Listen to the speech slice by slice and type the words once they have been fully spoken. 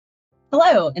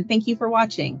Hello, and thank you for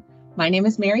watching. My name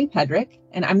is Mary Pedrick,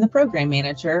 and I'm the Program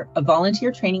Manager of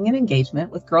Volunteer Training and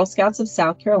Engagement with Girl Scouts of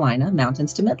South Carolina,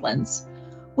 Mountains to Midlands.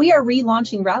 We are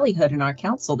relaunching Rallyhood in our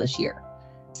council this year.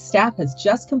 Staff has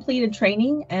just completed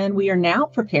training, and we are now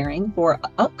preparing for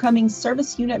upcoming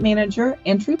Service Unit Manager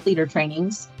and Troop Leader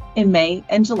trainings in May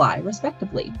and July,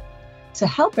 respectively. To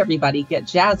help everybody get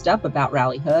jazzed up about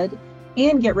Rallyhood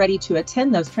and get ready to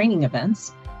attend those training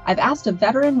events, I've asked a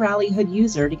veteran Rallyhood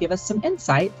user to give us some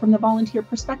insight from the volunteer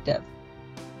perspective.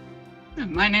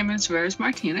 My name is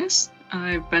Martinez.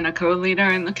 I've been a co-leader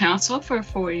in the council for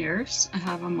 4 years. I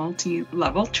have a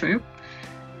multi-level troop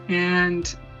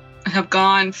and have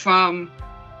gone from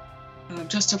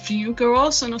just a few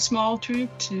girls in a small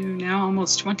troop to now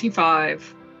almost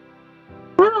 25.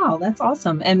 Wow, that's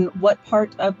awesome. And what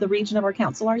part of the region of our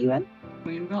council are you in?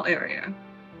 Greenville area.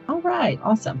 All right,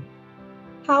 awesome.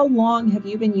 How long have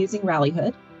you been using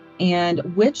Rallyhood, and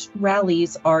which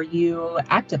rallies are you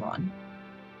active on?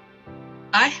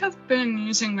 I have been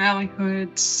using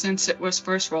Rallyhood since it was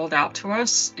first rolled out to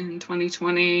us in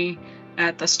 2020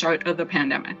 at the start of the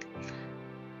pandemic.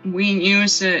 We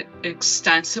use it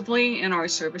extensively in our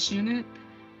service unit,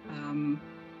 and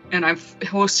I've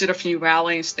hosted a few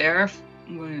rallies there.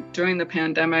 During the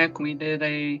pandemic, we did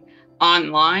a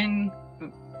online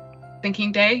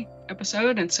thinking day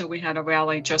episode, and so we had a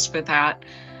rally just for that.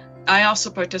 I also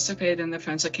participate in the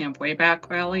Friends of Camp Wayback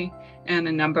rally and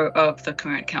a number of the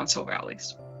current council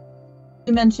rallies.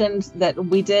 You mentioned that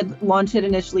we did launch it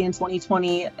initially in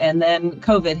 2020 and then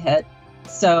COVID hit.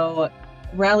 So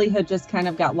Rallyhood just kind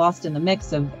of got lost in the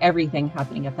mix of everything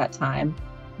happening at that time.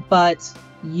 But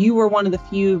you were one of the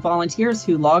few volunteers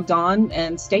who logged on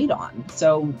and stayed on.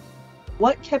 So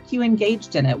what kept you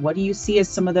engaged in it? What do you see as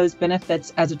some of those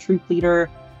benefits as a troop leader,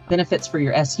 benefits for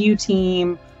your SU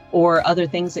team, or other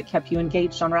things that kept you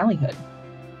engaged on Rallyhood?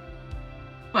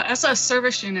 Well, as a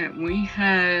service unit, we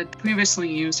had previously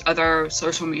used other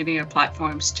social media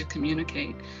platforms to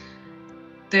communicate.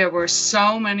 There were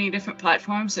so many different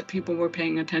platforms that people were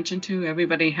paying attention to.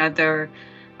 Everybody had their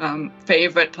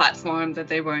favorite platform that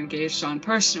they were engaged on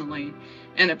personally,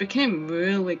 and it became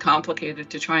really complicated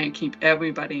to try and keep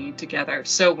everybody together.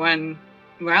 So when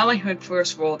Rallyhood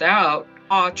first rolled out,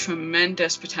 saw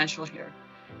tremendous potential here,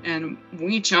 and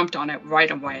we jumped on it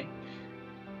right away.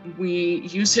 We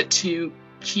use it to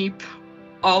keep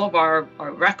all of our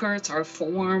records, our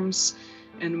forms,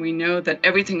 and we know that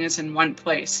everything is in one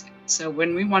place. So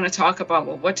when we want to talk about,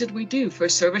 well, what did we do for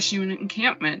service unit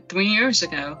encampment 3 years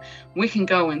ago, we can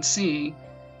go and see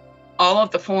all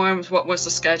of the forms, what was the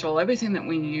schedule, everything that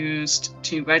we used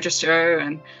to register,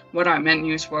 and what our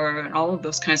menus were, and all of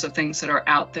those kinds of things that are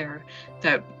out there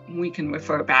that we can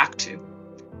refer back to.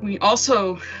 We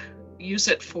also use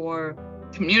it for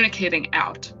communicating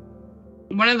out.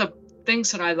 One of the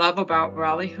things that I love about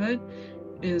Rallyhood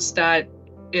is that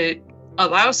it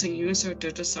allows a user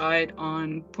to decide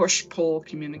on push-pull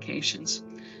communications.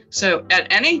 So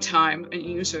at any time, a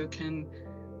user can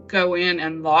go in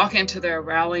and log into their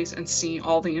rallies and see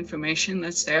all the information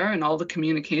that's there and all the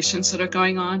communications that are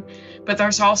going on. But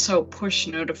there's also push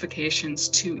notifications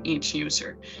to each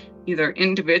user, either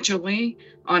individually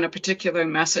on a particular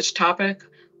message topic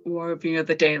or via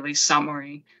the daily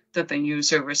summary that the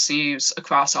user receives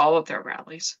across all of their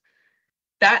rallies.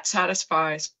 That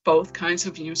satisfies both kinds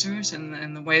of users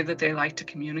and the way that they like to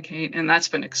communicate, and that's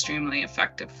been extremely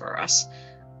effective for us.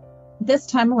 This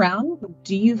time around,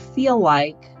 do you feel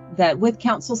like that with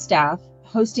council staff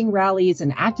hosting rallies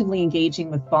and actively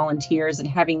engaging with volunteers and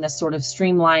having this sort of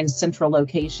streamlined central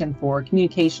location for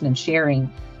communication and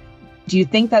sharing, do you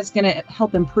think that's going to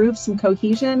help improve some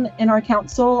cohesion in our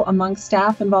council among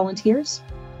staff and volunteers?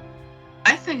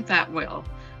 I think that will,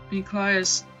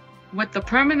 because with the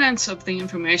permanence of the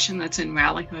information that's in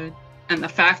Rallyhood and the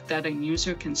fact that a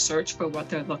user can search for what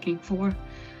they're looking for,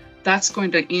 that's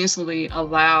going to easily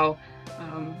allow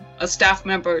a staff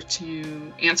member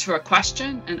to answer a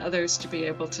question and others to be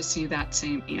able to see that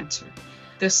same answer.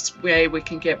 This way we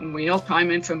can get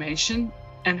real-time information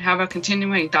and have a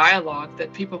continuing dialogue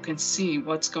that people can see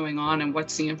what's going on and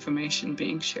what's the information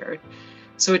being shared.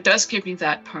 So it does give you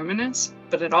that permanence,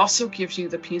 but it also gives you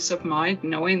the peace of mind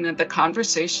knowing that the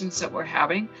conversations that we're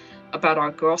having about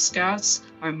our Girl Scouts,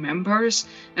 our members,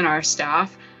 and our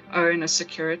staff are in a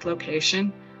secured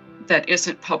location that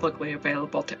isn't publicly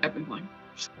available to everyone.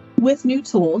 With new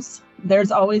tools,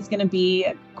 there's always going to be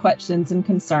questions and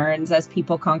concerns as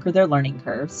people conquer their learning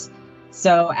curves.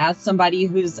 So as somebody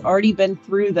who's already been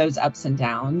through those ups and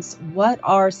downs, what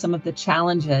are some of the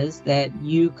challenges that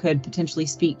you could potentially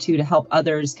speak to help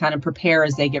others kind of prepare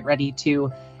as they get ready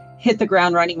to hit the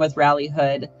ground running with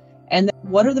Rallyhood? And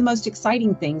what are the most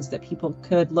exciting things that people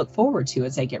could look forward to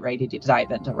as they get ready to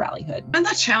dive into Rallyhood? And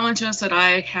the challenges that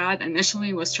I had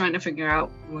initially was trying to figure out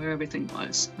where everything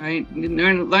was, right?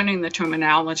 Learning the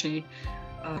terminology,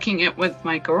 working it with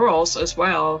my girls as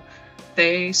well.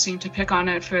 They seem to pick on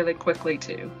it fairly quickly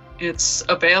too. It's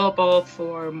available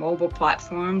for mobile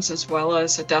platforms as well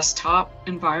as a desktop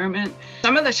environment.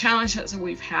 Some of the challenges that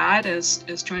we've had is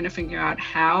trying to figure out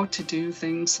how to do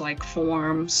things like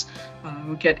forms,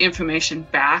 get information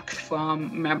back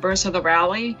from members of the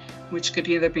rally, which could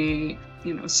either be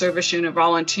service unit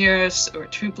volunteers or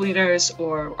troop leaders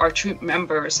or our troop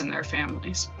members and their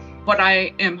families. What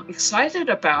I am excited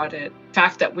about it, the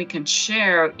fact that we can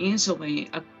share easily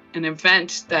an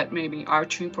event that maybe our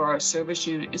troop or our service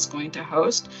unit is going to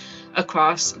host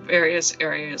across various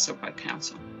areas of our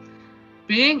council.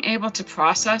 Being able to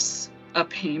process a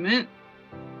payment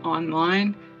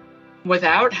online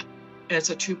without, as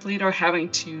a troop leader, having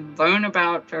to learn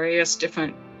about various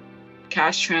different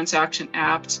cash transaction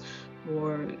apps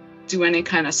or do any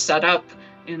kind of setup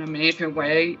in a major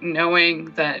way, knowing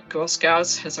that Girl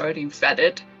Scouts has already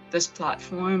vetted this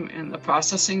platform and the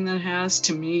processing that it has,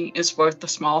 to me, is worth the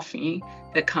small fee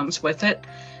that comes with it,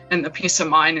 and the peace of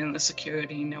mind and the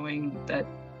security knowing that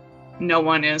no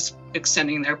one is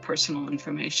extending their personal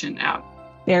information out.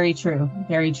 Very true,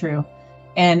 very true.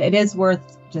 And it is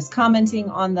worth just commenting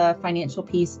on the financial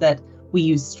piece that we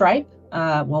use Stripe.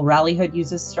 Rallyhood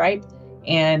uses Stripe,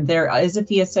 and there is a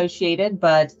fee associated,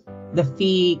 but the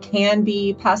fee can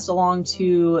be passed along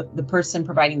to the person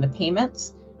providing the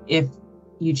payments if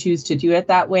you choose to do it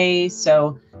that way.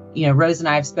 So, Rose and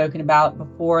I have spoken about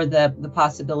before the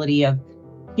possibility of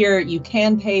here you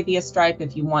can pay via Stripe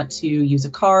if you want to use a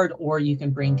card, or you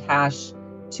can bring cash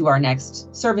to our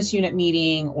next service unit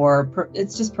meeting, or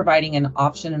it's just providing an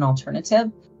option, an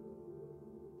alternative.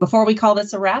 Before we call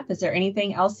this a wrap, is there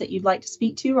anything else that you'd like to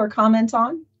speak to or comment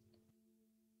on?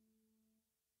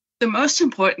 The most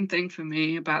important thing for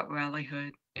me about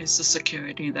Rallyhood is the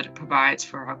security that it provides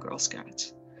for our Girl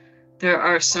Scouts. There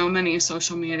are so many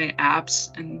social media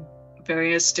apps and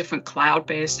various different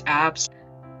cloud-based apps.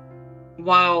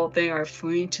 While they are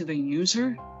free to the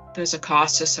user, there's a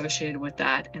cost associated with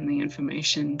that and the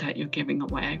information that you're giving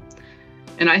away.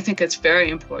 And I think it's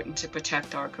very important to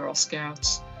protect our Girl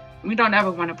Scouts. We don't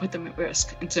ever want to put them at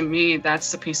risk. And to me,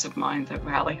 that's the peace of mind that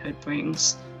Rallyhood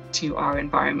brings to our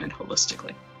environment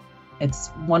holistically.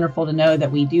 It's wonderful to know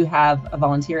that we do have a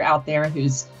volunteer out there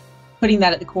who's putting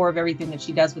that at the core of everything that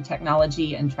she does with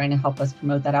technology and trying to help us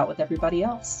promote that out with everybody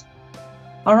else.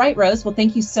 All right, Rose. Well,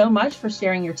 thank you so much for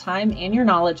sharing your time and your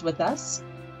knowledge with us.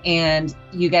 And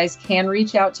you guys can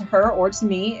reach out to her or to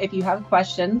me if you have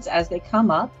questions as they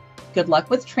come up. Good luck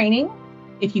with training.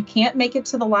 If you can't make it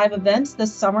to the live events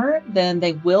this summer, then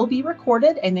they will be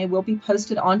recorded and they will be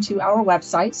posted onto our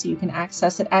website so you can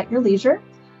access it at your leisure.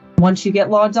 Once you get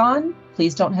logged on,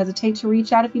 please don't hesitate to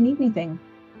reach out if you need anything.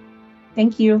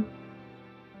 Thank you.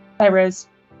 Bye, Rose.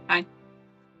 Bye.